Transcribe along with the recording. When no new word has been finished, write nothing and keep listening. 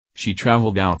she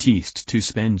traveled out east to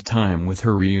spend time with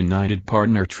her reunited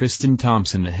partner Tristan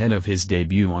Thompson ahead of his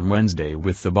debut on Wednesday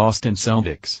with the Boston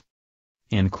Celtics.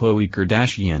 And Khloe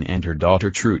Kardashian and her daughter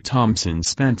True Thompson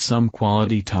spent some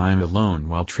quality time alone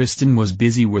while Tristan was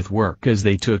busy with work as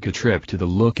they took a trip to the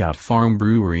Lookout Farm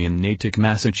Brewery in Natick,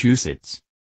 Massachusetts.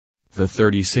 The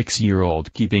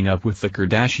 36-year-old Keeping Up with the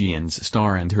Kardashians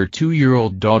star and her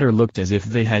 2-year-old daughter looked as if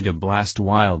they had a blast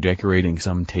while decorating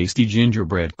some tasty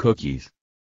gingerbread cookies.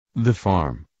 The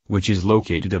farm, which is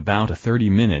located about a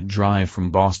 30-minute drive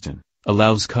from Boston,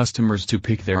 allows customers to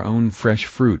pick their own fresh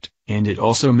fruit, and it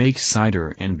also makes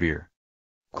cider and beer.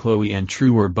 Khloe and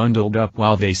True were bundled up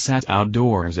while they sat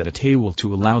outdoors at a table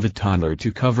to allow the toddler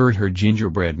to cover her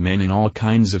gingerbread men in all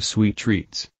kinds of sweet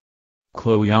treats.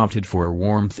 Khloe opted for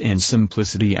warmth and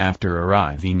simplicity after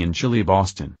arriving in chilly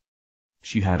Boston.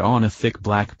 She had on a thick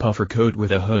black puffer coat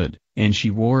with a hood, and she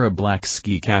wore a black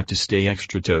ski cap to stay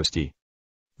extra toasty.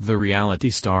 The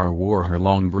reality star wore her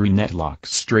long brunette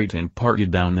locks straight and parted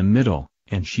down the middle,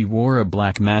 and she wore a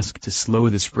black mask to slow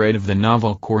the spread of the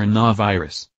novel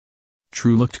coronavirus.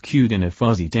 True looked cute in a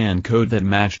fuzzy tan coat that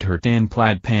matched her tan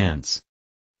plaid pants.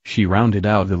 She rounded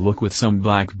out the look with some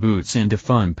black boots and a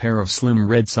fun pair of slim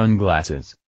red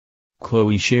sunglasses.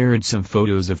 Khloe shared some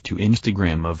photos to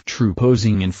Instagram of True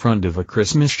posing in front of a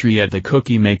Christmas tree at the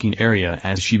cookie-making area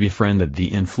as she befriended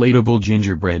the inflatable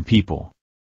gingerbread people.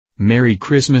 "Merry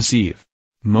Christmas Eve.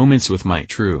 Moments with my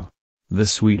True. The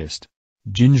sweetest.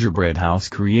 Gingerbread house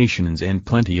creations and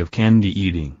plenty of candy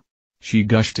eating," she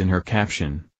gushed in her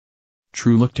caption.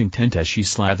 True looked intent as she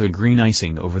slathered green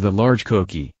icing over the large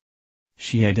cookie.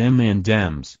 She had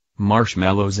M&Ms,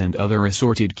 marshmallows and other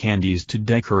assorted candies to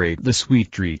decorate the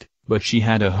sweet treat, but she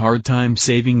had a hard time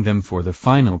saving them for the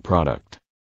final product.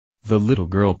 The little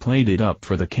girl played it up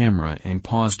for the camera and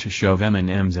paused to shove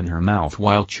M&Ms in her mouth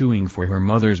while chewing for her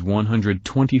mother's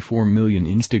 124 million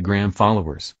Instagram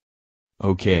followers.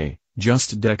 "Okay,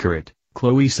 just decorate,"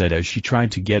 Khloe said as she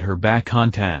tried to get her back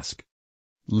on task.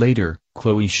 Later,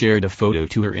 Khloe shared a photo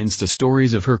to her Insta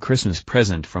stories of her Christmas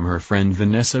present from her friend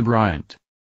Vanessa Bryant.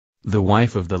 The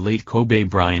wife of the late Kobe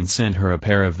Bryant sent her a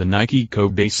pair of the Nike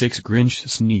Kobe 6 Grinch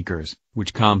sneakers,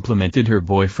 which complemented her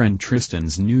boyfriend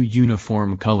Tristan's new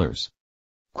uniform colors.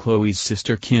 Khloe's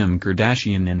sister Kim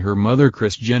Kardashian and her mother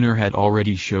Kris Jenner had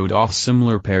already showed off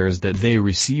similar pairs that they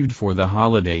received for the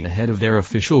holiday ahead of their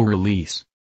official release.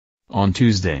 On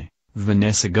Tuesday,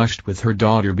 Vanessa gushed with her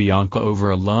daughter Bianca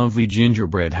over a lovely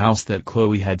gingerbread house that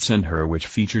Khloe had sent her, which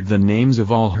featured the names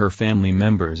of all her family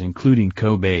members including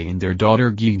Kobe and their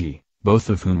daughter Gigi, both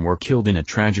of whom were killed in a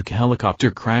tragic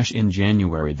helicopter crash in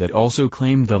January that also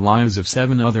claimed the lives of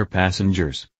 7 other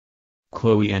passengers.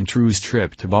 Khloe and True's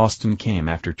trip to Boston came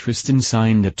after Tristan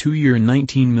signed a 2-year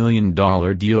 $19 million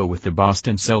deal with the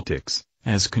Boston Celtics,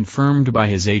 as confirmed by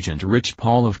his agent Rich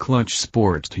Paul of Clutch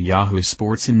Sports to Yahoo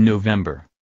Sports in November.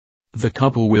 The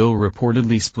couple will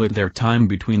reportedly split their time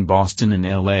between Boston and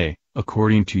LA,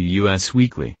 according to US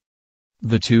Weekly.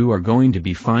 The two are going to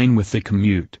be fine with the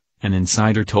commute, an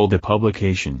insider told the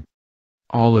publication.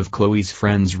 All of Khloe's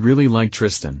friends really like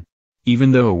Tristan.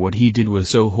 Even though what he did was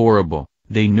so horrible,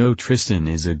 they know Tristan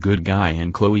is a good guy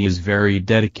and Khloe is very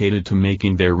dedicated to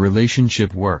making their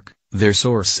relationship work, their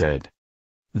source said.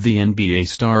 The NBA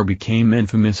star became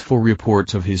infamous for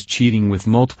reports of his cheating with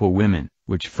multiple women,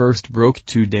 which first broke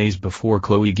 2 days before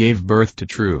Khloe gave birth to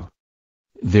True.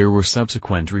 There were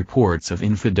subsequent reports of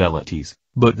infidelities,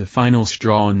 but the final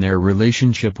straw in their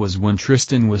relationship was when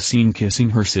Tristan was seen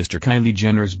kissing her sister Kylie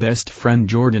Jenner's best friend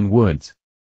Jordyn Woods.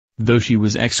 Though she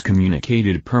was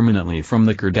excommunicated permanently from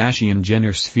the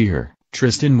Kardashian-Jenner sphere,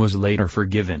 Tristan was later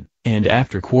forgiven, and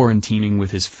after quarantining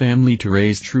with his family to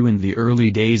raise True in the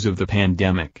early days of the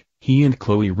pandemic, he and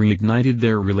Khloe reignited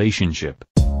their relationship.